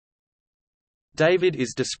David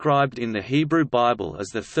is described in the Hebrew Bible as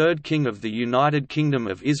the third king of the United Kingdom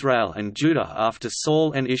of Israel and Judah after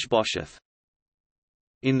Saul and Ishbosheth.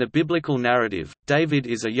 In the biblical narrative, David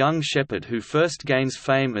is a young shepherd who first gains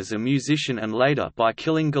fame as a musician and later by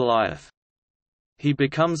killing Goliath. He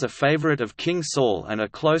becomes a favorite of King Saul and a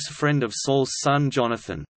close friend of Saul's son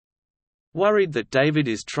Jonathan. Worried that David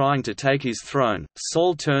is trying to take his throne,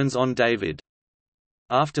 Saul turns on David.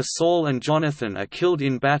 After Saul and Jonathan are killed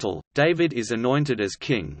in battle, David is anointed as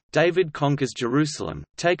king. David conquers Jerusalem,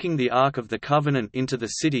 taking the Ark of the Covenant into the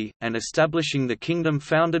city, and establishing the kingdom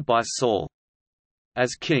founded by Saul.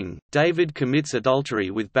 As king, David commits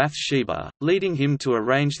adultery with Bathsheba, leading him to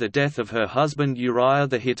arrange the death of her husband Uriah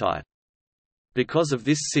the Hittite. Because of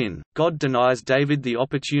this sin, God denies David the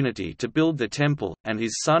opportunity to build the temple, and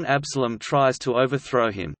his son Absalom tries to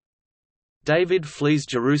overthrow him. David flees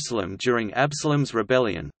Jerusalem during Absalom's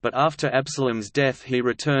rebellion, but after Absalom's death he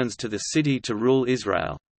returns to the city to rule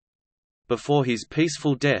Israel. Before his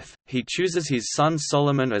peaceful death, he chooses his son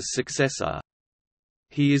Solomon as successor.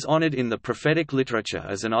 He is honored in the prophetic literature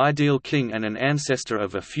as an ideal king and an ancestor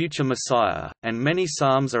of a future Messiah, and many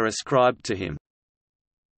psalms are ascribed to him.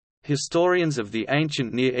 Historians of the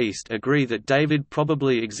ancient Near East agree that David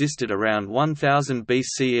probably existed around 1000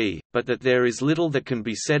 BCE, but that there is little that can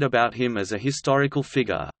be said about him as a historical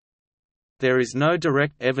figure. There is no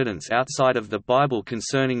direct evidence outside of the Bible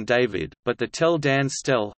concerning David, but the Tel Dan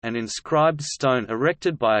stele, an inscribed stone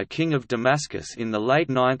erected by a king of Damascus in the late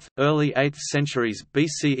 9th, early 8th centuries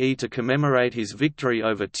BCE to commemorate his victory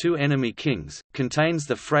over two enemy kings, contains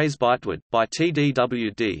the phrase Beitwad, by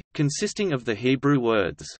Tdwd, consisting of the Hebrew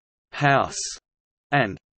words, house,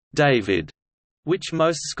 and David, which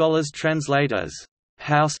most scholars translate as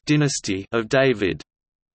house dynasty of David.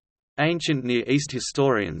 Ancient Near East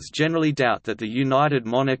historians generally doubt that the united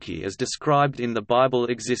monarchy as described in the Bible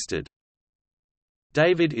existed.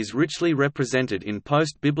 David is richly represented in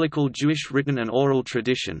post-biblical Jewish written and oral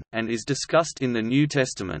tradition, and is discussed in the New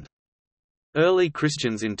Testament. Early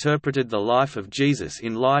Christians interpreted the life of Jesus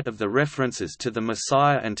in light of the references to the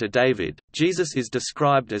Messiah and to David. Jesus is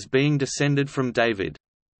described as being descended from David.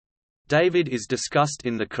 David is discussed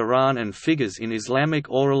in the Quran and figures in Islamic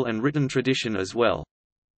oral and written tradition as well.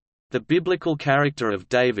 The biblical character of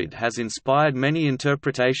David has inspired many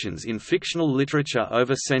interpretations in fictional literature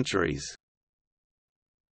over centuries.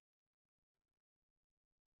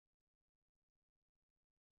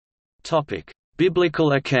 Topic: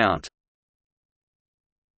 Biblical account.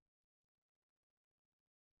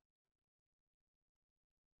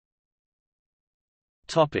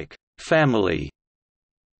 Family.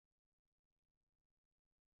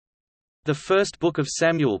 The first book of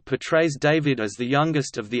Samuel portrays David as the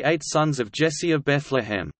youngest of the 8 sons of Jesse of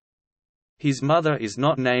Bethlehem. His mother is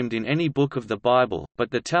not named in any book of the Bible,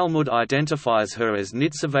 but the Talmud identifies her as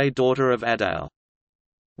Nitzaveh, daughter of Adael.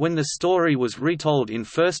 When the story was retold in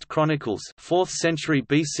 1 Chronicles 4th century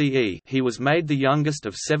BCE, he was made the youngest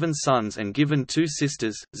of 7 sons and given 2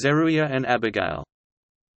 sisters, Zeruiah and Abigail.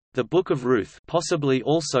 The Book of Ruth, possibly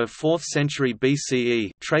also 4th century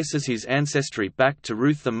BCE, traces his ancestry back to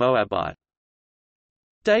Ruth the Moabite.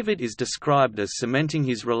 David is described as cementing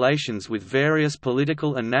his relations with various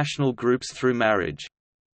political and national groups through marriage.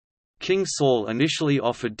 King Saul initially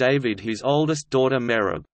offered David his oldest daughter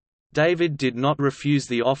Merab. David did not refuse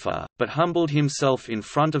the offer, but humbled himself in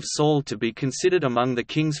front of Saul to be considered among the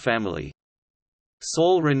king's family.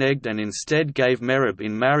 Saul reneged and instead gave Merab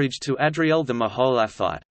in marriage to Adriel the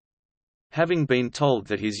Maholathite. Having been told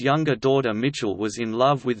that his younger daughter Michal was in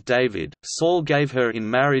love with David, Saul gave her in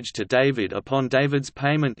marriage to David upon David's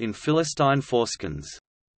payment in Philistine foreskins.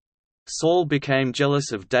 Saul became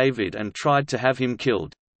jealous of David and tried to have him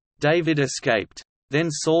killed. David escaped. Then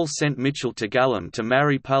Saul sent Michal to Gallim to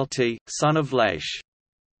marry Palti, son of Laish.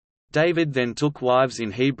 David then took wives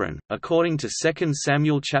in Hebron. According to 2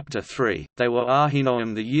 Samuel chapter 3, they were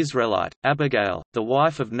Ahinoam the Yisraelite, Abigail, the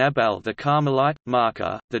wife of Nabal the Carmelite,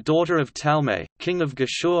 Maacah, the daughter of Talmai, king of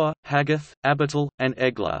Geshur, Haggith, Abital, and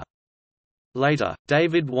Eglah. Later,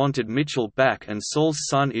 David wanted Michal back and Saul's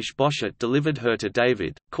son Ishbosheth delivered her to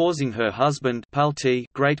David, causing her husband Palti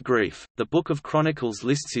great grief. The Book of Chronicles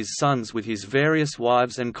lists his sons with his various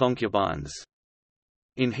wives and concubines.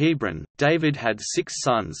 In Hebron, David had 6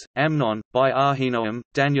 sons, Amnon, by Ahinoam,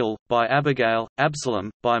 Daniel, by Abigail,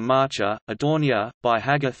 Absalom, by Maacah, Adoniah, by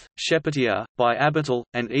Haggith, Shephatiah, by Abital,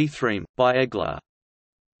 and Ethraim, by Eglah.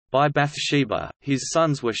 By Bathsheba, his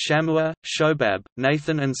sons were Shammua, Shobab,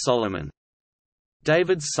 Nathan and Solomon.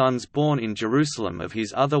 David's sons born in Jerusalem of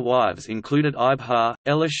his other wives included Ibhar,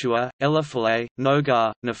 Elishua, Eliphalet,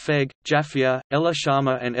 Nogar, Nepheg, Japhia,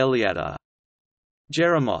 Elishama and Eliada.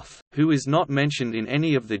 Jeremoth, who is not mentioned in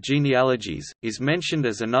any of the genealogies, is mentioned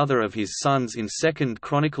as another of his sons in 2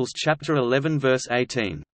 Chronicles chapter 11 verse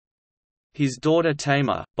 18. His daughter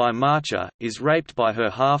Tamar, by Marcha, is raped by her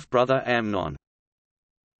half-brother Amnon.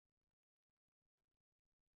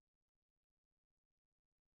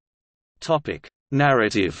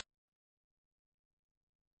 Narrative.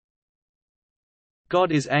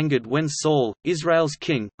 God is angered when Saul, Israel's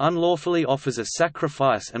king, unlawfully offers a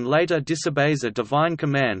sacrifice and later disobeys a divine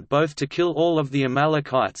command both to kill all of the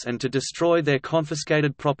Amalekites and to destroy their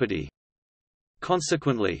confiscated property.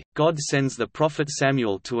 Consequently, God sends the prophet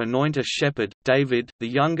Samuel to anoint a shepherd, David, the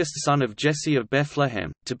youngest son of Jesse of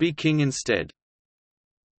Bethlehem, to be king instead.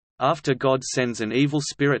 After God sends an evil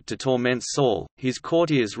spirit to torment Saul, his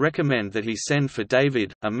courtiers recommend that he send for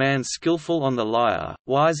David, a man skillful on the lyre,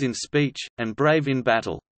 wise in speech, and brave in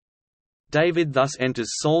battle. David thus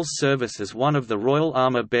enters Saul's service as one of the royal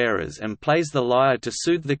armor-bearers and plays the lyre to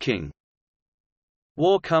soothe the king.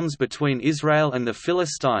 War comes between Israel and the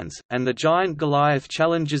Philistines, and the giant Goliath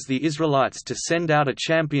challenges the Israelites to send out a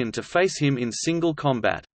champion to face him in single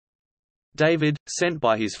combat. David, sent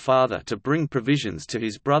by his father to bring provisions to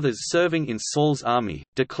his brothers serving in Saul's army,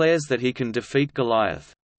 declares that he can defeat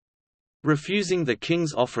Goliath. Refusing the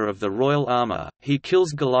king's offer of the royal armor, he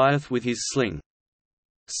kills Goliath with his sling.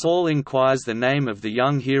 Saul inquires the name of the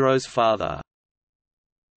young hero's father.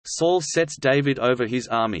 Saul sets David over his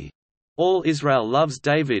army. All Israel loves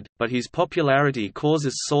David, but his popularity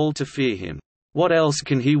causes Saul to fear him. What else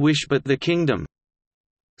can he wish but the kingdom?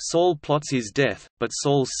 Saul plots his death, but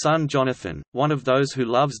Saul's son Jonathan, one of those who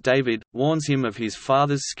loves David, warns him of his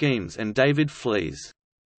father's schemes and David flees.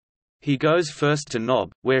 He goes first to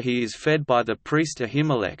Nob, where he is fed by the priest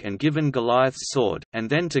Ahimelech and given Goliath's sword, and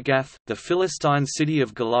then to Gath, the Philistine city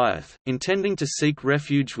of Goliath, intending to seek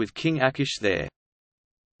refuge with King Achish there.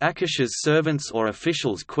 Achish's servants or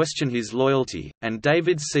officials question his loyalty, and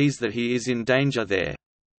David sees that he is in danger there.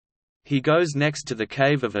 He goes next to the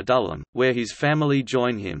cave of Adullam, where his family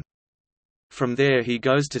join him. From there he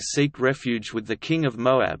goes to seek refuge with the king of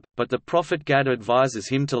Moab, but the prophet Gad advises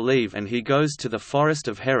him to leave and he goes to the forest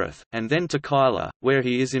of Hereth, and then to Keilah, where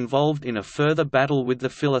he is involved in a further battle with the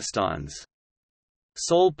Philistines.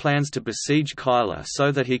 Saul plans to besiege Keilah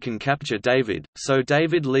so that he can capture David, so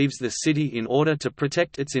David leaves the city in order to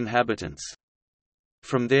protect its inhabitants.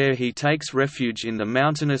 From there he takes refuge in the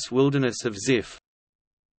mountainous wilderness of Ziph.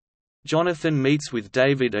 Jonathan meets with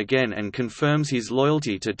David again and confirms his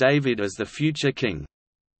loyalty to David as the future king.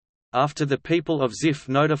 After the people of Ziph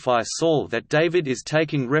notify Saul that David is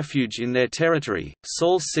taking refuge in their territory,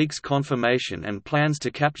 Saul seeks confirmation and plans to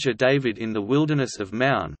capture David in the wilderness of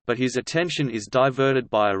Maon, but his attention is diverted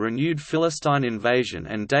by a renewed Philistine invasion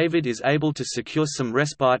and David is able to secure some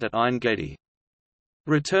respite at En Gedi.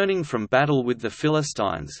 Returning from battle with the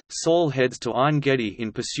Philistines, Saul heads to En Gedi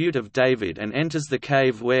in pursuit of David and enters the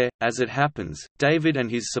cave where, as it happens, David and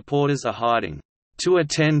his supporters are hiding, to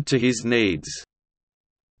attend to his needs.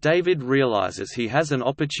 David realizes he has an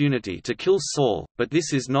opportunity to kill Saul, but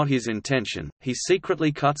this is not his intention. He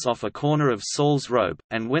secretly cuts off a corner of Saul's robe,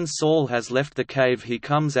 and when Saul has left the cave he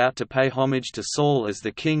comes out to pay homage to Saul as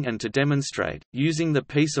the king and to demonstrate, using the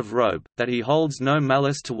piece of robe, that he holds no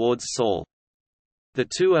malice towards Saul. The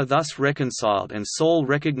two are thus reconciled and Saul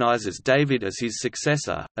recognizes David as his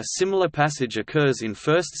successor. A similar passage occurs in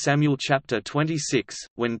 1 Samuel chapter 26,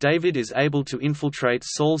 when David is able to infiltrate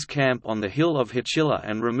Saul's camp on the hill of Hachilah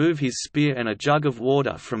and remove his spear and a jug of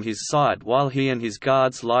water from his side while he and his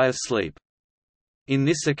guards lie asleep. In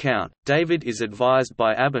this account, David is advised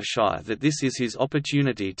by Abishai that this is his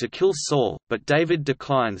opportunity to kill Saul, but David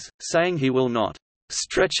declines, saying he will not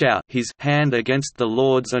stretch out his hand against the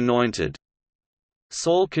Lord's anointed.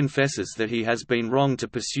 Saul confesses that he has been wrong to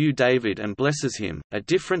pursue David and blesses him. A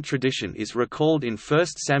different tradition is recalled in 1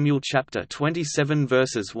 Samuel chapter 27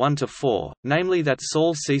 verses 1 to 4, namely that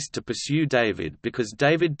Saul ceased to pursue David because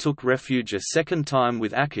David took refuge a second time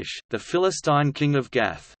with Achish, the Philistine king of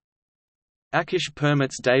Gath. Achish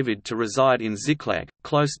permits David to reside in Ziklag,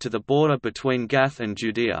 close to the border between Gath and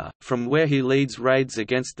Judea, from where he leads raids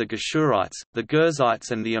against the Geshurites, the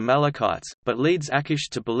Girzites and the Amalekites, but leads Achish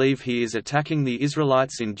to believe he is attacking the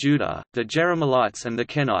Israelites in Judah, the Jerahmeelites and the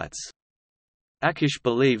Kenites. Achish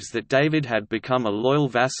believes that David had become a loyal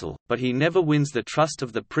vassal, but he never wins the trust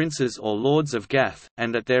of the princes or lords of Gath,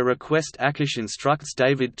 and at their request Achish instructs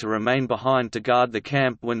David to remain behind to guard the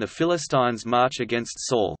camp when the Philistines march against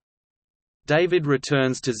Saul. David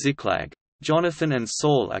returns to Ziklag. Jonathan and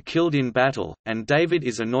Saul are killed in battle, and David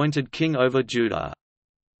is anointed king over Judah.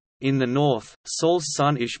 In the north, Saul's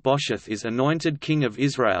son Ishbosheth is anointed king of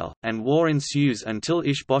Israel, and war ensues until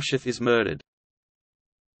Ishbosheth is murdered.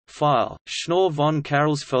 File, Schnorr von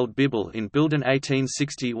Karelsfeld Bibel in Bilden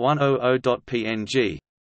 1860-100.png.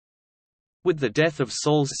 With the death of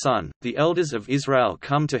Saul's son, the elders of Israel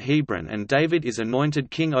come to Hebron and David is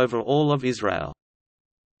anointed king over all of Israel.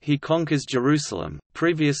 He conquers Jerusalem,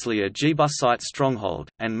 previously a Jebusite stronghold,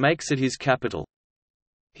 and makes it his capital.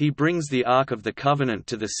 He brings the Ark of the Covenant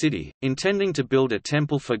to the city, intending to build a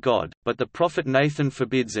temple for God, but the prophet Nathan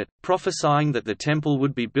forbids it, prophesying that the temple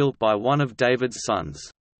would be built by one of David's sons.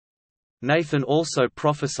 Nathan also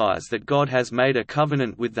prophesies that God has made a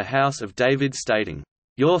covenant with the house of David stating,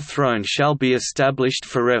 "Your throne shall be established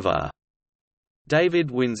forever."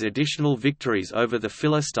 David wins additional victories over the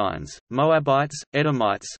Philistines, Moabites,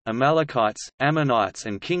 Edomites, Amalekites, Ammonites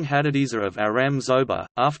and King Hadadezer of Aram-Zobah,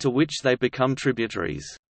 after which they become tributaries.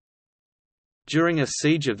 During a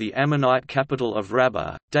siege of the Ammonite capital of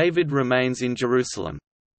Rabbah, David remains in Jerusalem.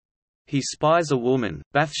 He spies a woman,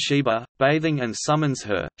 Bathsheba, bathing and summons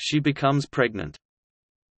her. She becomes pregnant.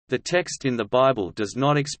 The text in the Bible does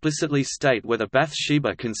not explicitly state whether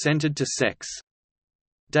Bathsheba consented to sex.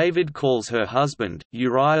 David calls her husband,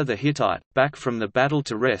 Uriah the Hittite, back from the battle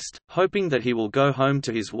to rest, hoping that he will go home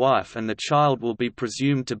to his wife and the child will be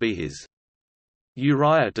presumed to be his.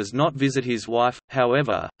 Uriah does not visit his wife,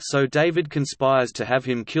 however, so David conspires to have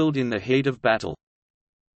him killed in the heat of battle.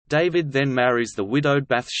 David then marries the widowed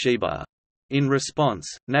Bathsheba. In response,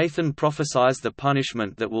 Nathan prophesies the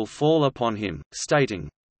punishment that will fall upon him, stating,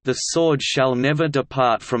 "The sword shall never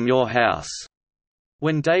depart from your house."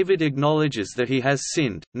 When David acknowledges that he has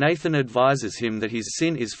sinned, Nathan advises him that his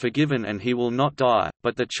sin is forgiven and he will not die,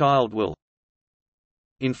 but the child will.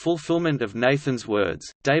 In fulfillment of Nathan's words,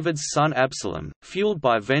 David's son Absalom, fueled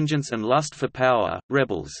by vengeance and lust for power,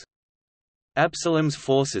 rebels. Absalom's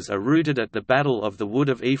forces are routed at the Battle of the Wood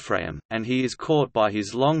of Ephraim, and he is caught by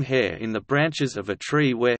his long hair in the branches of a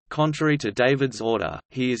tree where, contrary to David's order,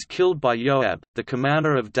 he is killed by Joab, the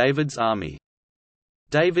commander of David's army.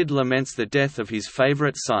 David laments the death of his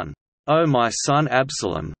favorite son. "O my son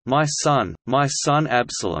Absalom, my son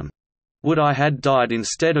Absalom! Would I had died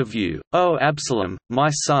instead of you, O Absalom, my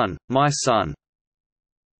son, my son!"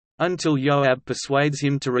 Until Joab persuades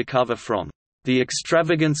him to recover from the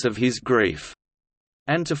extravagance of his grief,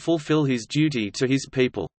 and to fulfill his duty to his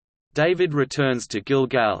people. David returns to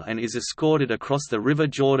Gilgal and is escorted across the river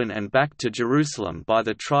Jordan and back to Jerusalem by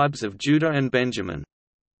the tribes of Judah and Benjamin.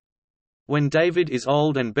 When David is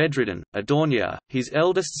old and bedridden, Adoniah, his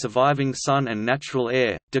eldest surviving son and natural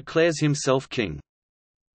heir, declares himself king.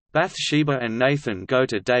 Bathsheba and Nathan go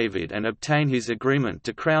to David and obtain his agreement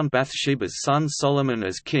to crown Bathsheba's son Solomon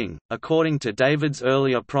as king, according to David's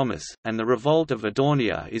earlier promise, and the revolt of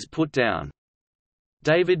Adoniah is put down.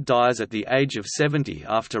 David dies at the age of 70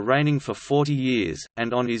 after reigning for 40 years,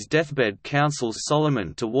 and on his deathbed counsels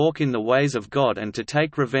Solomon to walk in the ways of God and to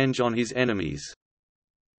take revenge on his enemies.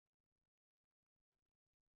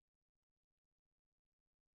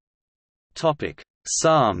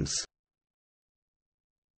 Psalms.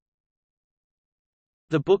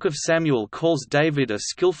 The Book of Samuel calls David a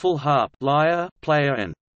skillful harp lyre player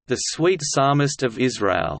and the sweet psalmist of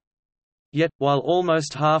Israel. Yet, while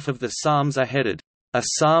almost half of the psalms are headed, "A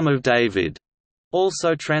Psalm of David,"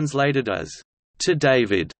 also translated as, "to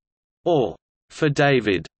David," or "for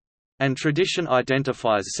David," and tradition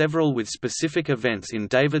identifies several with specific events in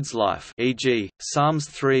David's life, e.g., Psalms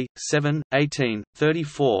 3, 7, 18,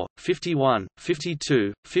 34, 51,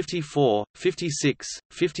 52, 54, 56,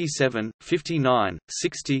 57, 59,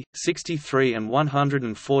 60, 63 and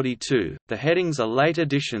 142. The headings are late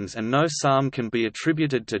additions and no psalm can be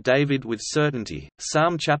attributed to David with certainty.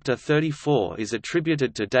 Psalm chapter 34 is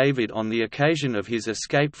attributed to David on the occasion of his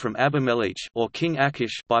escape from Abimelech or King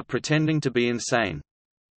Achish by pretending to be insane.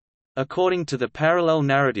 According to the parallel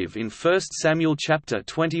narrative in 1 Samuel chapter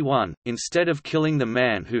 21, instead of killing the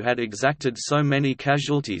man who had exacted so many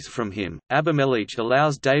casualties from him, Abimelech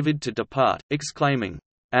allows David to depart, exclaiming,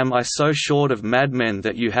 "Am I so short of madmen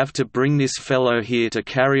that you have to bring this fellow here to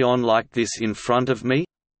carry on like this in front of me?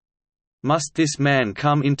 Must this man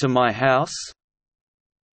come into my house?"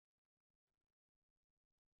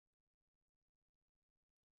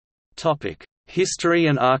 History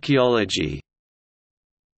and archaeology.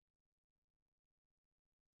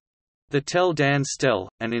 The Tel Dan stele,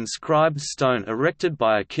 an inscribed stone erected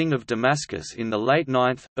by a king of Damascus in the late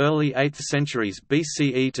 9th, early 8th centuries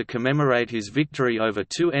BCE to commemorate his victory over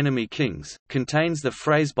two enemy kings, contains the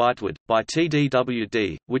phrase Beitwad, by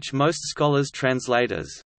TDWD, which most scholars translate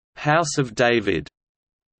as, "House of David."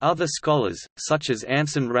 Other scholars, such as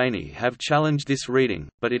Anson Rainey, have challenged this reading,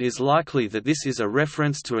 but it is likely that this is a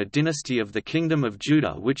reference to a dynasty of the Kingdom of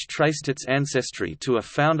Judah which traced its ancestry to a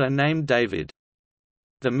founder named David.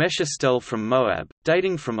 The Mesha stele from Moab,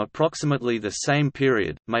 dating from approximately the same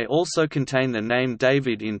period, may also contain the name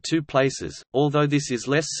David in 2 places, although this is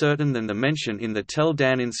less certain than the mention in the Tel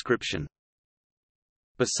Dan inscription.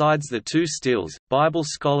 Besides the 2 steles, Bible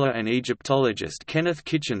scholar and Egyptologist Kenneth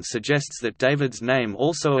Kitchen suggests that David's name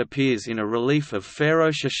also appears in a relief of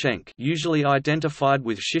Pharaoh Shishak, usually identified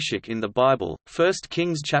with Shishak in the Bible, 1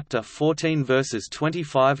 Kings chapter 14 verses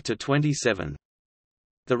 25 to 27.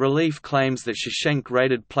 The relief claims that Shishak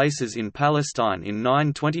raided places in Palestine in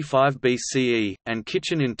 925 BCE, and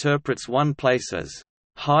Kitchen interprets one place as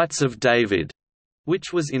Heights of David,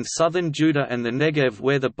 which was in southern Judah and the Negev,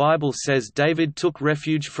 where the Bible says David took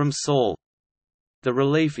refuge from Saul. The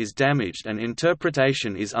relief is damaged and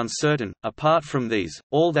interpretation is uncertain. Apart from these,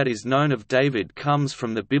 all that is known of David comes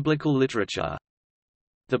from the biblical literature.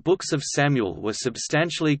 The books of Samuel were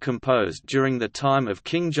substantially composed during the time of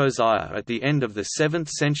King Josiah at the end of the 7th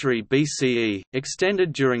century BCE,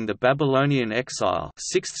 extended during the Babylonian exile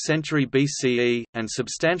 6th century BCE, and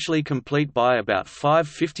substantially complete by about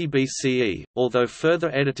 550 BCE, although further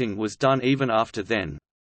editing was done even after then.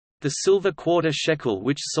 The silver quarter shekel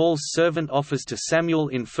which Saul's servant offers to Samuel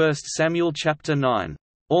in 1 Samuel chapter 9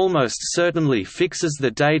 almost certainly fixes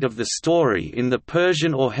the date of the story in the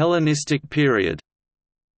Persian or Hellenistic period.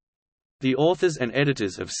 The authors and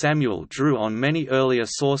editors of Samuel drew on many earlier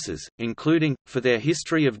sources, including, for their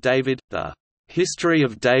history of David, the History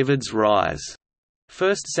of David's Rise,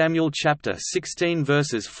 1 Samuel chapter 16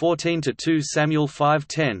 verses 14 to 2 Samuel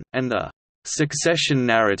 5:10, and the Succession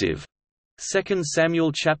Narrative, 2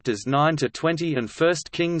 Samuel chapters 9 to 20 and 1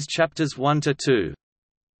 Kings chapters 1 to 2.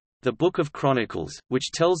 The Book of Chronicles,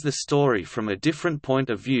 which tells the story from a different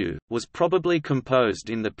point of view, was probably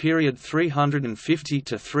composed in the period 350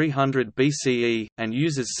 to 300 BCE, and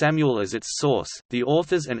uses Samuel as its source. The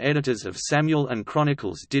authors and editors of Samuel and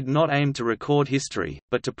Chronicles did not aim to record history,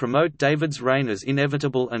 but to promote David's reign as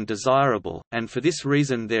inevitable and desirable, and for this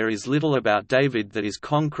reason there is little about David that is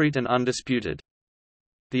concrete and undisputed.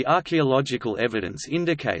 The archaeological evidence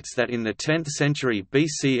indicates that in the 10th century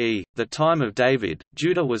BCE, the time of David,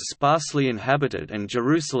 Judah was sparsely inhabited and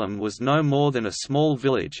Jerusalem was no more than a small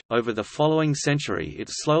village. Over the following century, it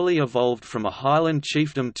slowly evolved from a highland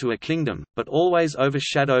chiefdom to a kingdom, but always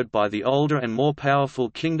overshadowed by the older and more powerful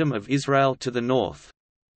kingdom of Israel to the north.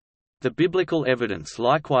 The biblical evidence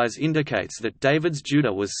likewise indicates that David's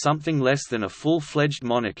Judah was something less than a full-fledged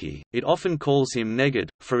monarchy. It often calls him Neged,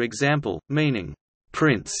 for example, meaning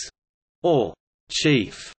prince, or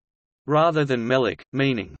chief, rather than Melech,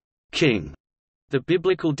 meaning king. The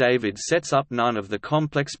biblical David sets up none of the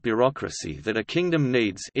complex bureaucracy that a kingdom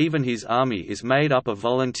needs. Even his army is made up of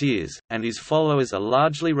volunteers, and his followers are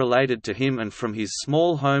largely related to him and from his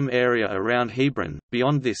small home area around Hebron.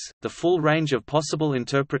 Beyond this, the full range of possible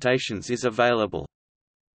interpretations is available.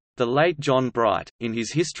 The late John Bright, in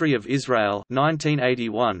his History of Israel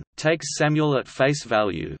 1981, takes Samuel at face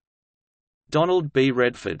value. Donald B.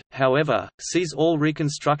 Redford, however, sees all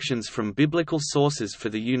reconstructions from biblical sources for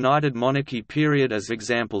the United Monarchy period as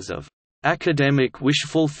examples of academic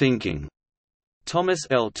wishful thinking. Thomas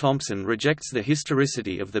L. Thompson rejects the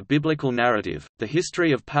historicity of the biblical narrative. The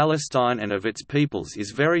history of Palestine and of its peoples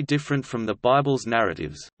is very different from the Bible's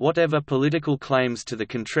narratives, whatever political claims to the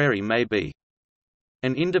contrary may be.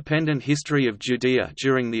 An independent history of Judea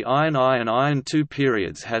during the Iron I and Iron II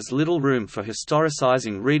periods has little room for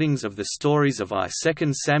historicizing readings of the stories of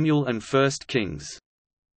 2 Samuel and 1 Kings.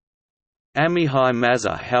 Amihai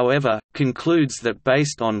Mazza, however, concludes that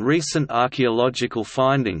based on recent archaeological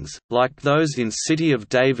findings, like those in City of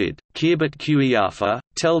David, Khirbet Qiyafah,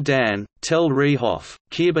 Tel Dan, Tel Rehof,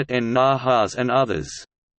 Khirbet en Nahas and others,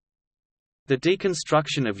 the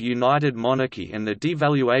deconstruction of united monarchy and the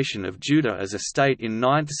devaluation of Judah as a state in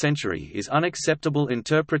 9th century is unacceptable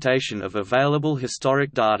interpretation of available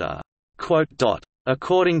historic data.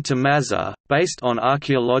 According to Mazza, based on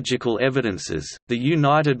archaeological evidences, the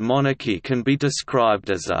united monarchy can be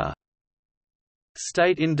described as a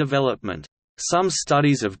state in development. Some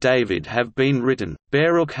studies of David have been written.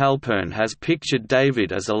 Baruch Halpern has pictured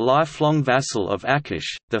David as a lifelong vassal of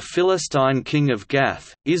Achish, the Philistine king of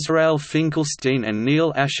Gath. Israel Finkelstein and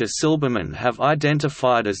Neil Asher Silberman have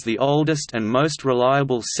identified as the oldest and most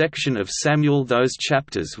reliable section of Samuel those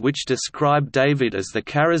chapters which describe David as the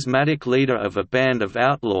charismatic leader of a band of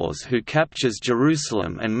outlaws who captures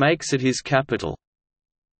Jerusalem and makes it his capital.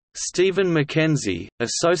 Stephen Mackenzie,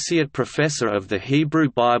 Associate Professor of the Hebrew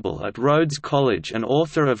Bible at Rhodes College and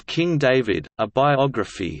author of King David, a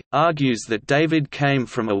biography, argues that David came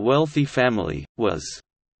from a wealthy family, was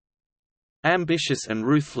ambitious and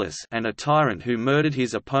ruthless, and a tyrant who murdered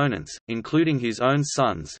his opponents, including his own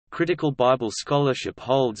sons. Critical Bible scholarship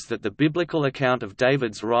holds that the biblical account of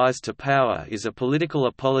David's rise to power is a political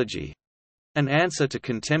apology, an answer to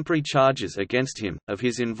contemporary charges against him, of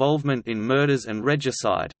his involvement in murders and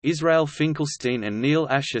regicide. Israel Finkelstein and Neil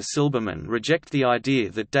Asher Silberman reject the idea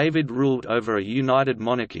that David ruled over a united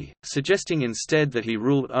monarchy, suggesting instead that he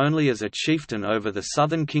ruled only as a chieftain over the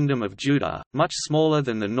southern kingdom of Judah, much smaller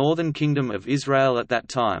than the northern kingdom of Israel at that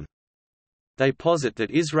time. They posit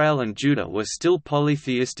that Israel and Judah were still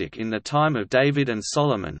polytheistic in the time of David and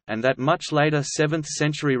Solomon, and that much later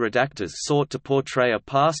 7th-century redactors sought to portray a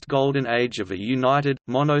past golden age of a united,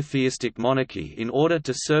 monotheistic monarchy in order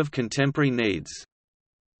to serve contemporary needs.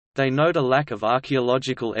 They note a lack of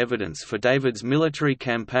archaeological evidence for David's military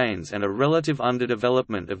campaigns and a relative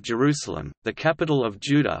underdevelopment of Jerusalem, the capital of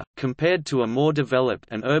Judah, compared to a more developed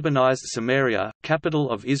and urbanized Samaria,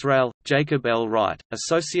 capital of Israel. Jacob L. Wright,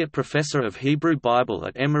 associate professor of Hebrew Bible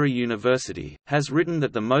at Emory University, has written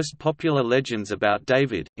that the most popular legends about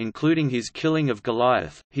David, including his killing of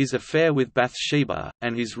Goliath, his affair with Bathsheba,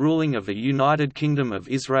 and his ruling of a united kingdom of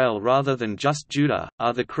Israel rather than just Judah,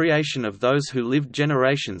 are the creation of those who lived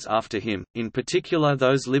generations after him, in particular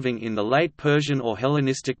those living in the late Persian or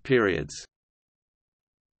Hellenistic periods.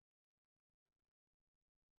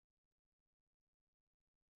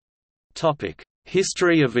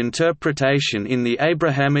 History of interpretation in the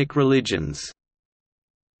Abrahamic religions.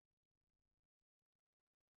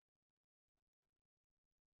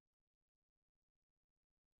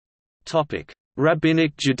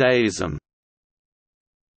 Rabbinic Judaism.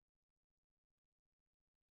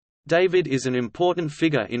 David is an important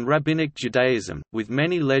figure in Rabbinic Judaism, with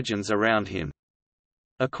many legends around him.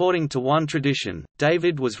 According to one tradition,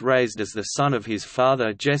 David was raised as the son of his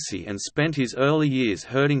father Jesse and spent his early years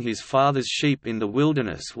herding his father's sheep in the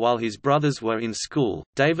wilderness while his brothers were in school.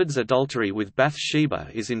 David's adultery with Bathsheba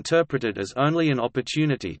is interpreted as only an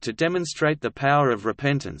opportunity to demonstrate the power of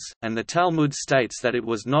repentance, and the Talmud states that it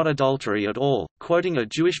was not adultery at all, quoting a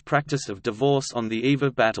Jewish practice of divorce on the eve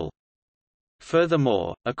of battle.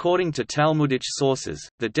 Furthermore, according to Talmudic sources,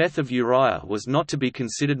 the death of Uriah was not to be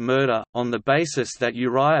considered murder, on the basis that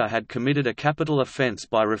Uriah had committed a capital offense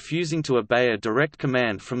by refusing to obey a direct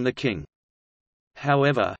command from the king.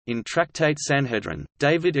 However, in Tractate Sanhedrin,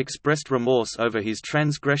 David expressed remorse over his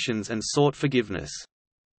transgressions and sought forgiveness.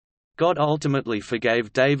 God ultimately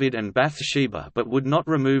forgave David and Bathsheba but would not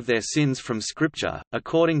remove their sins from Scripture.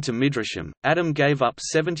 According to Midrashim, Adam gave up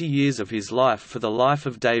 70 years of his life for the life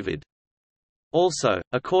of David. Also,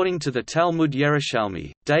 according to the Talmud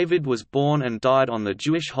Yerushalmi, David was born and died on the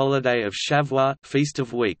Jewish holiday of Shavuot, Feast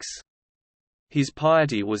of Weeks. His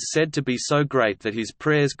piety was said to be so great that his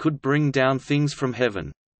prayers could bring down things from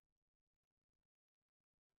heaven.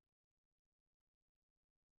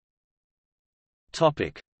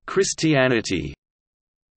 Christianity.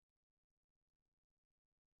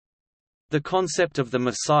 The concept of the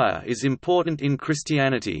Messiah is important in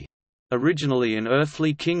Christianity. Originally an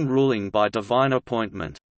earthly king ruling by divine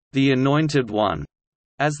appointment, the Anointed One,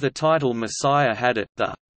 as the title Messiah had it,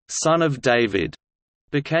 the Son of David,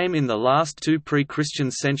 became in the last two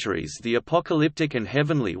pre-Christian centuries the apocalyptic and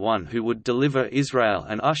heavenly one who would deliver Israel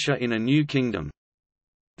and usher in a new kingdom.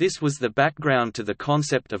 This was the background to the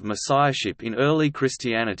concept of messiahship in early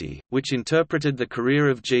Christianity, which interpreted the career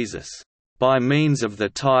of Jesus by means of the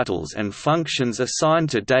titles and functions assigned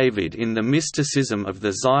to David in the mysticism of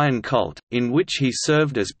the Zion cult, in which he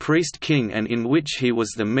served as priest-king and in which he was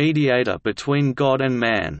the mediator between God and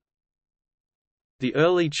man. The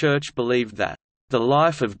early Church believed that the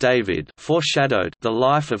life of David foreshadowed the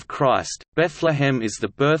life of Christ. Bethlehem is the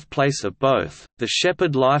birthplace of both. The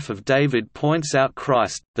shepherd life of David points out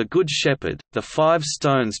Christ, the Good Shepherd. The 5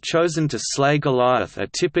 stones chosen to slay Goliath are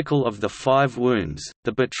typical of the 5 wounds,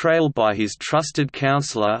 the betrayal by his trusted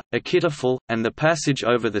counselor, Achitophel, and the passage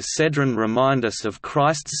over the Cedron remind us of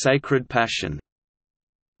Christ's sacred passion.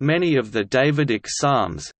 Many of the Davidic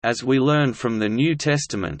Psalms, as we learn from the New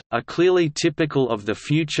Testament, are clearly typical of the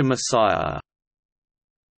future Messiah.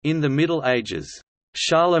 In the Middle Ages,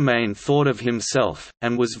 Charlemagne thought of himself,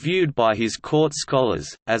 and was viewed by his court scholars,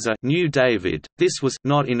 as a new David. This was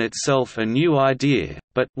not in itself a new idea,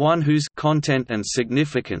 but one whose content and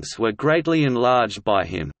significance were greatly enlarged by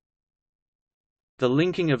him. The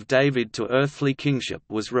linking of David to earthly kingship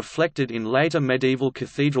was reflected in later medieval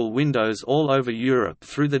cathedral windows all over Europe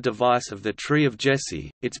through the device of the Tree of Jesse,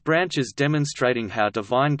 its branches demonstrating how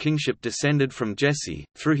divine kingship descended from Jesse,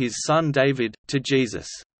 through his son David, to Jesus.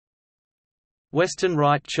 Western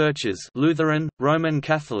Rite churches Lutheran, Roman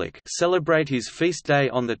Catholic celebrate his feast day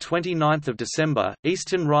on 29 December,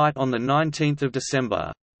 Eastern Rite on 19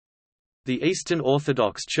 December. The Eastern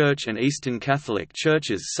Orthodox Church and Eastern Catholic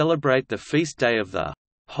churches celebrate the feast day of the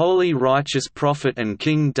Holy Righteous Prophet and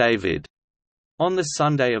King David on the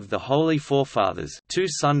Sunday of the Holy Forefathers, 2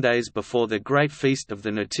 Sundays before the Great Feast of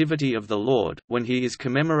the Nativity of the Lord, when he is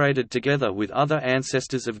commemorated together with other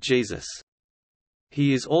ancestors of Jesus.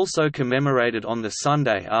 He is also commemorated on the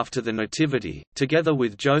Sunday after the Nativity, together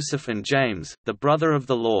with Joseph and James, the brother of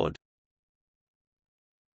the Lord.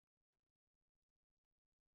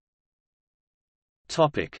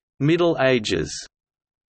 Middle Ages.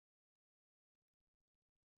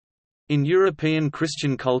 In European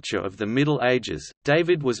Christian culture of the Middle Ages,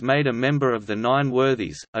 David was made a member of the Nine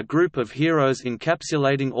Worthies, a group of heroes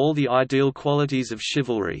encapsulating all the ideal qualities of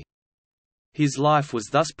chivalry. His life was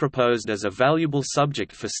thus proposed as a valuable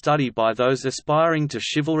subject for study by those aspiring to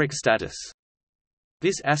chivalric status.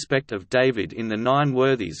 This aspect of David in the Nine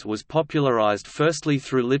Worthies was popularized firstly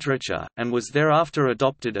through literature, and was thereafter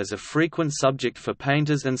adopted as a frequent subject for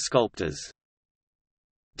painters and sculptors.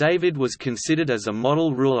 David was considered as a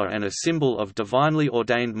model ruler and a symbol of divinely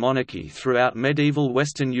ordained monarchy throughout medieval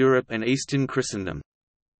Western Europe and Eastern Christendom.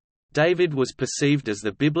 David was perceived as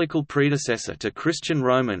the biblical predecessor to Christian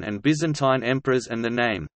Roman and Byzantine emperors, and the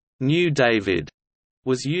name, New David,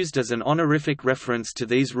 was used as an honorific reference to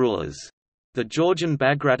these rulers. The Georgian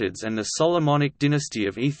Bagratids and the Solomonic dynasty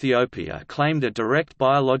of Ethiopia claimed a direct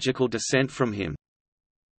biological descent from him.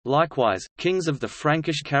 Likewise, kings of the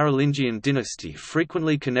Frankish Carolingian dynasty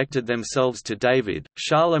frequently connected themselves to David.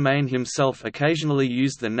 Charlemagne himself occasionally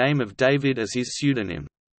used the name of David as his pseudonym.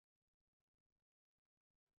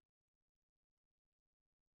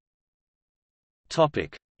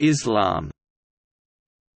 Islam.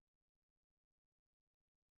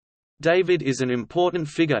 David is an important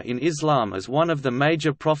figure in Islam as one of the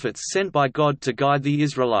major prophets sent by God to guide the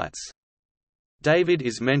Israelites. David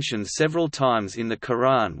is mentioned several times in the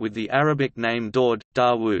Quran with the Arabic name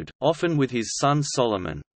Dawood, often with his son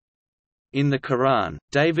Solomon. In the Quran,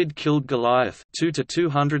 David killed Goliath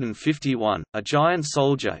 2-251, a giant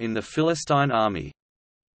soldier in the Philistine army.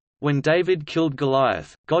 When David killed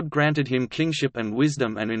Goliath, God granted him kingship and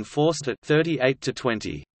wisdom and enforced it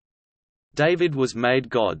 38-20. David was made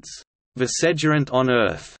God's vicegerent on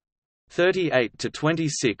earth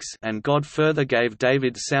 38-26, and God further gave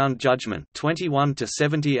David sound judgment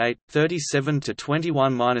 21-78,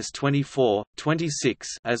 37-21-24, 26,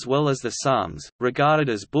 as well as the Psalms, regarded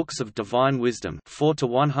as books of divine wisdom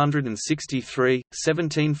 4-163,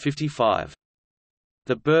 1755.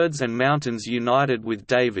 The birds and mountains united with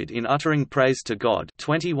David in uttering praise to God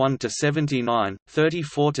 21-79,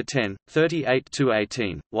 34-10,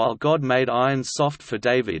 38-18, while God made iron soft for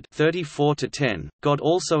David 34-10. God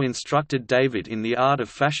also instructed David in the art of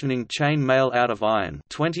fashioning chain mail out of iron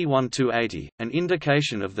 21-80, an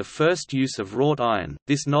indication of the first use of wrought iron.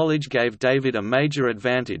 This knowledge gave David a major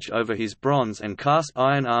advantage over his bronze and cast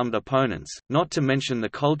iron armed opponents, not to mention the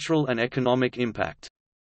cultural and economic impact.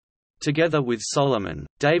 Together with Solomon,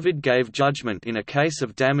 David gave judgment in a case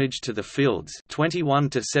of damage to the fields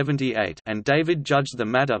 21-78, and David judged the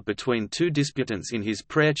matter between two disputants in his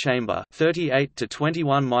prayer chamber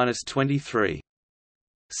 38-21-23.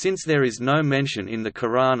 Since there is no mention in the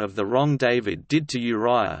Quran of the wrong David did to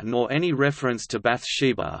Uriah nor any reference to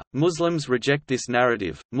Bathsheba, Muslims reject this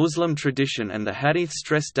narrative. Muslim tradition and the Hadith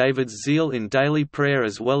stress David's zeal in daily prayer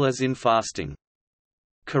as well as in fasting.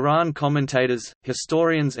 Quran commentators,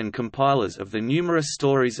 historians and compilers of the numerous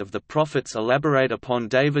stories of the prophets elaborate upon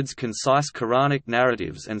David's concise Quranic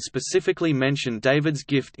narratives and specifically mention David's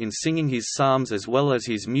gift in singing his psalms as well as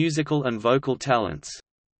his musical and vocal talents.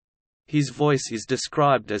 His voice is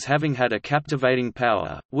described as having had a captivating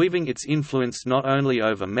power, weaving its influence not only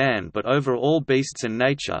over man but over all beasts and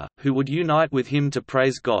nature, who would unite with him to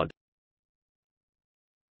praise God.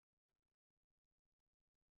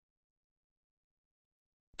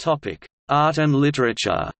 Art and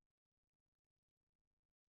literature.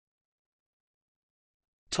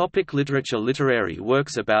 Literature. Literary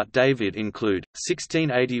works about David include,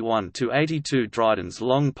 1681–82 Dryden's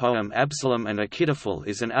long poem Absalom and Achitophel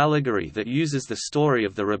is an allegory that uses the story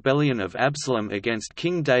of the rebellion of Absalom against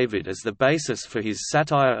King David as the basis for his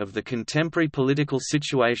satire of the contemporary political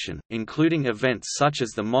situation, including events such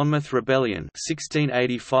as the Monmouth Rebellion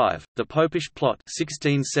 1685, the Popish Plot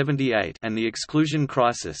 1678, and the Exclusion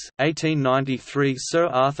Crisis, 1893. Sir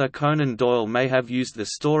Arthur Conan Doyle may have used the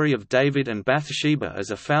story of David and Bathsheba as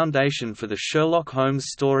a foundation for the Sherlock Holmes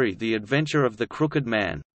story The Adventure of the Crooked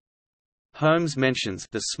Man. Holmes mentions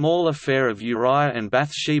the small affair of Uriah and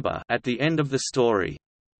Bathsheba at the end of the story.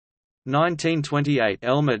 1928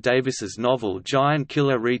 Elmer Davis's novel Giant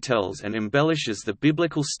Killer retells and embellishes the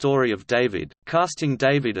biblical story of David, casting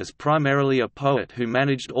David as primarily a poet who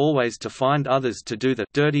managed always to find others to do the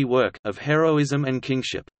dirty work of heroism and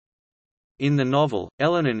kingship. In the novel,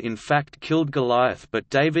 Elhanan in fact killed Goliath, but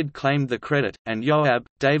David claimed the credit, and Joab,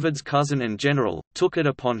 David's cousin and general, took it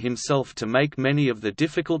upon himself to make many of the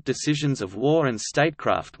difficult decisions of war and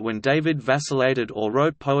statecraft when David vacillated or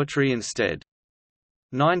wrote poetry instead.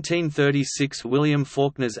 1936 William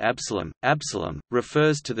Faulkner's Absalom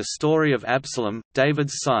refers to the story of Absalom,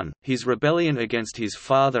 David's son, his rebellion against his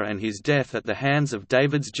father and his death at the hands of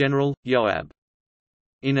David's general, Joab.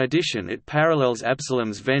 In addition, it parallels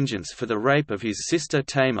Absalom's vengeance for the rape of his sister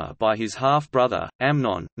Tamar by his half-brother,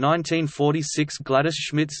 Amnon. 1946 Gladys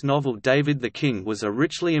Schmidt's novel David the King was a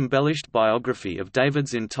richly embellished biography of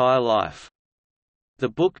David's entire life. The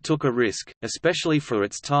book took a risk, especially for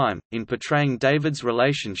its time, in portraying David's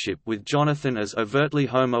relationship with Jonathan as overtly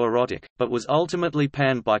homoerotic, but was ultimately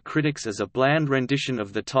panned by critics as a bland rendition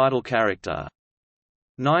of the title character.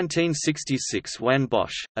 1966 Juan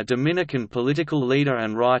Bosch, a Dominican political leader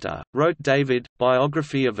and writer, wrote David,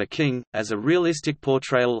 Biography of a King, as a realistic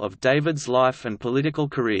portrayal of David's life and political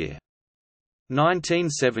career.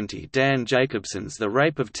 1970 Dan Jacobson's The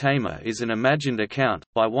Rape of Tamar is an imagined account,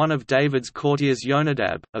 by one of David's courtiers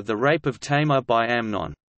Jonadab, of the rape of Tamar by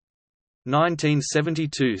Amnon.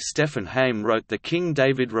 1972 Stephen Haim wrote the King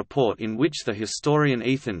David Report, in which the historian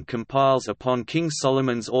Ethan compiles upon King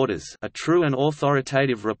Solomon's orders a true and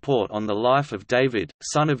authoritative report on the life of David,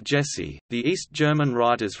 son of Jesse. The East German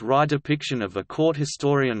writer's wry depiction of a court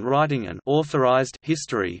historian writing an authorized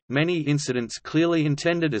history, many incidents clearly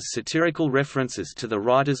intended as satirical references to the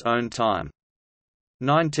writer's own time.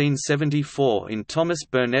 1974 In Thomas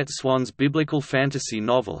Burnett Swan's biblical fantasy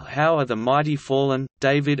novel How Are the Mighty Fallen,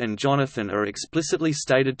 David and Jonathan are explicitly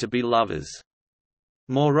stated to be lovers.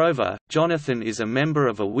 Moreover, Jonathan is a member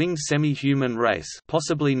of a winged semi-human race,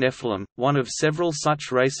 possibly Nephilim, one of several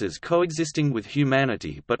such races coexisting with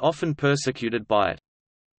humanity but often persecuted by it.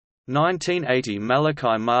 1980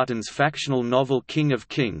 Malachi Martin's factional novel King of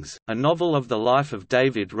Kings, a novel of the life of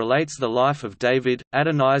David, relates the life of David,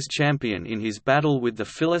 Adonai's champion in his battle with the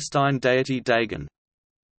Philistine deity Dagon.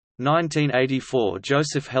 1984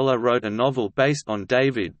 Joseph Heller wrote a novel based on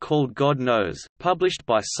David called God Knows, published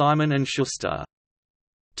by Simon & Schuster.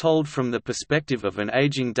 Told from the perspective of an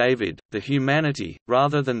aging David, the humanity,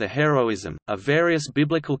 rather than the heroism, of various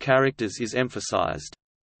biblical characters is emphasized.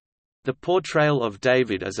 The portrayal of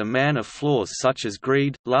David as a man of flaws such as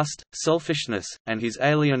greed, lust, selfishness, and his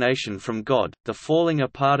alienation from God, the falling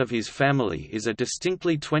apart of his family, is a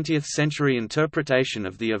distinctly 20th-century interpretation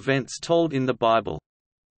of the events told in the Bible.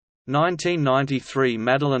 1993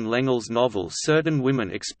 Madeleine L'Engle's novel Certain Women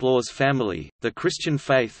explores family, the Christian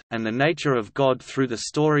faith, and the nature of God through the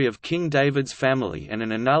story of King David's family and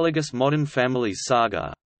an analogous modern family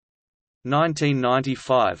saga.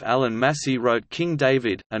 1995 Alan Massey wrote King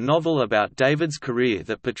David, a novel about David's career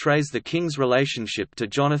that portrays the king's relationship to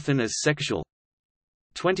Jonathan as sexual.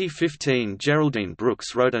 2015 Geraldine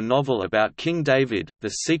Brooks wrote a novel about King David, The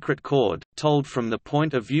Secret Chord, told from the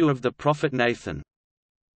point of view of the prophet Nathan.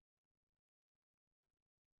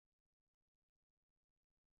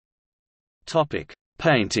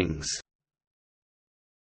 Paintings.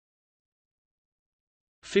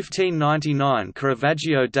 1599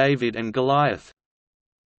 Caravaggio David and Goliath.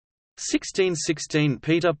 1616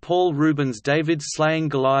 Peter Paul Rubens David slaying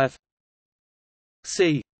Goliath.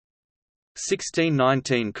 c.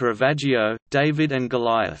 1619 Caravaggio, David and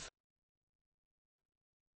Goliath.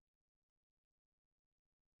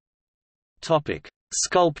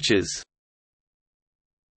 Sculptures.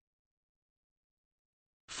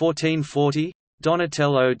 1440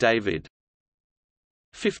 Donatello David.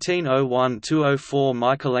 1501–204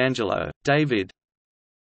 Michelangelo, David.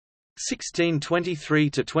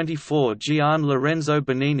 1623–24 Gian Lorenzo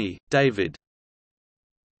Bernini, David.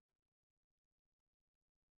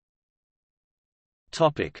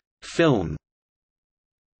 Film.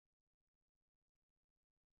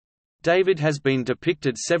 David has been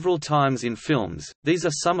depicted several times in films, these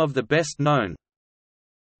are some of the best known.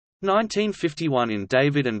 1951 in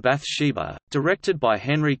David and Bathsheba, directed by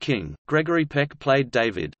Henry King, Gregory Peck played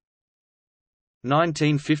David.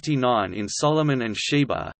 1959 in Solomon and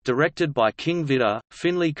Sheba, directed by King Vidor,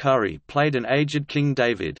 Finley Curry played an aged King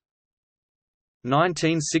David.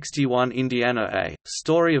 1961 Indiana A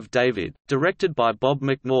Story of David, directed by Bob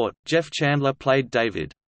McNaught, Jeff Chandler played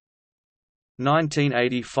David.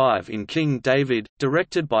 1985 in King David,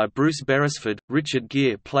 directed by Bruce Beresford, Richard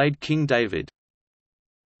Gere played King David.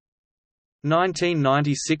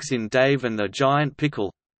 1996 in Dave and the Giant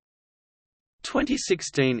Pickle.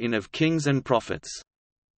 2016 in Of Kings and Prophets.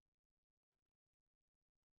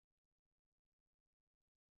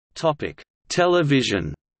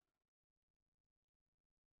 Television.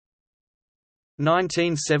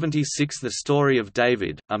 1976 The Story of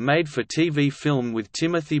David, a made-for-TV film with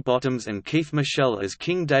Timothy Bottoms and Keith Michelle as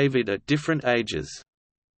King David at different ages.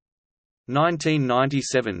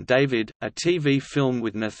 1997 David, a TV film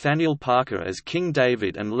with Nathaniel Parker as King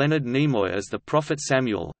David and Leonard Nimoy as the Prophet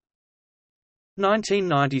Samuel.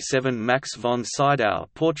 1997 Max von Sydow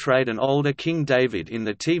portrayed an older King David in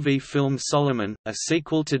the TV film Solomon, a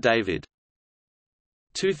sequel to David.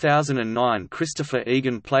 2009 Christopher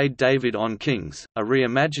Egan played David on Kings, a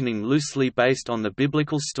reimagining loosely based on the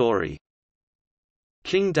biblical story.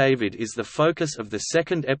 King David is the focus of the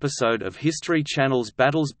second episode of History Channel's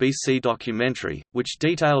Battles BC documentary, which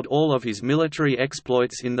detailed all of his military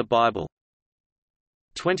exploits in the Bible.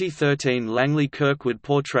 2013 Langley Kirkwood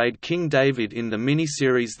portrayed King David in the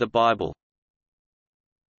miniseries The Bible.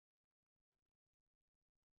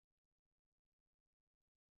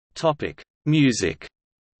 Music.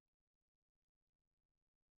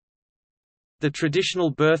 The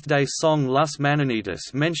traditional birthday song Lus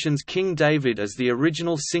Manonitis mentions King David as the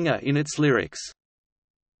original singer in its lyrics.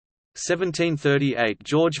 1738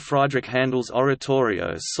 George Friedrich Handel's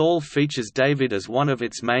oratorio Saul features David as one of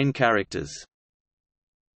its main characters.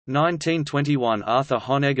 1921 Arthur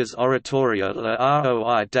Honegger's oratorio Le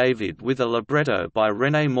Roi David with a libretto by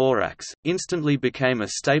René Morax, instantly became a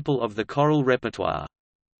staple of the choral repertoire.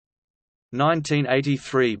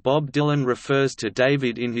 1983 Bob Dylan refers to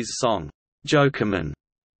David in his song, Jokerman.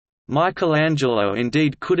 Michelangelo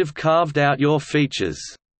indeed could have carved out your features.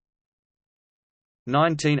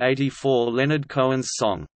 1984 Leonard Cohen's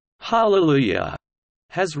song, Hallelujah,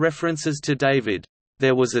 has references to David.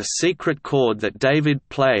 There was a secret chord that David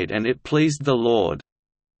played and it pleased the Lord.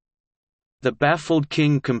 The baffled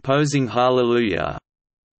king composing Hallelujah.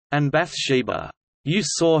 And Bathsheba, you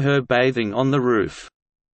saw her bathing on the roof,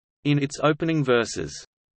 in its opening verses.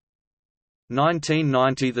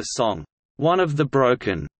 1990 The song, One of the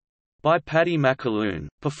Broken, by Paddy McAloon,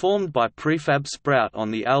 performed by Prefab Sprout on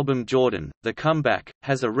the album Jordan, The Comeback,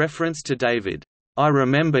 has a reference to David. I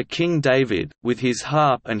remember King David, with his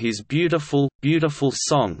harp and his beautiful, beautiful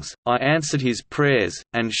songs, I answered his prayers,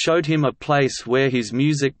 and showed him a place where his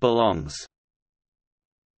music belongs.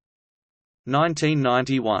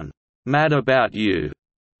 1991. Mad About You,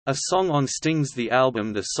 a song on Sting's The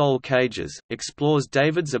album The Soul Cages, explores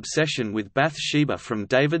David's obsession with Bathsheba from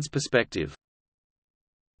David's perspective.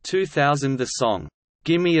 2000 The song,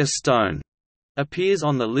 Gimme a Stone, appears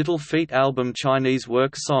on the Little Feat album Chinese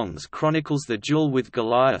Work Songs chronicles the duel with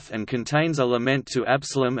Goliath and contains a lament to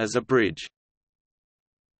Absalom as a bridge.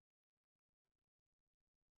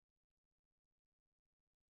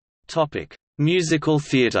 Musical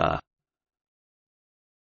theatre.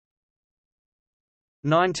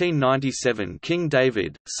 1997 King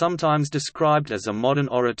David, sometimes described as a modern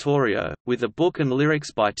oratorio, with a book and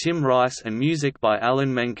lyrics by Tim Rice and music by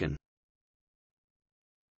Alan Menken.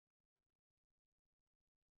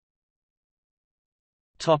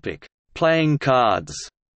 Playing cards.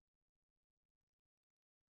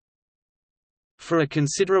 For a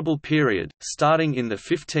considerable period, starting in the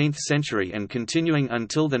 15th century and continuing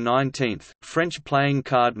until the 19th, French playing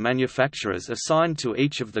card manufacturers assigned to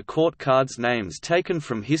each of the court cards names taken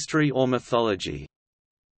from history or mythology.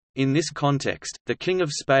 In this context, the King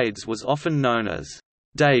of Spades was often known as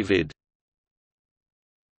David.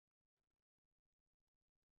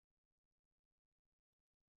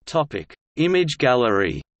 Image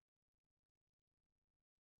gallery.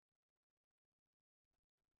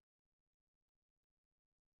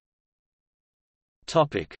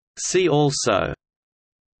 See also: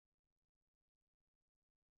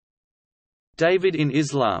 David in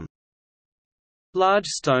Islam, large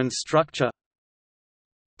stone structure,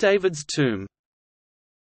 David's tomb,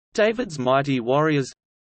 David's mighty warriors,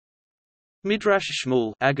 Midrash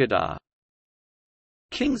Shmuel Agadah,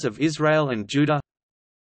 Kings of Israel and Judah,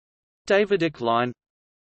 Davidic line,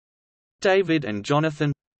 David and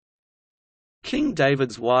Jonathan, King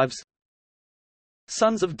David's wives,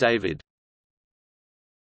 Sons of David.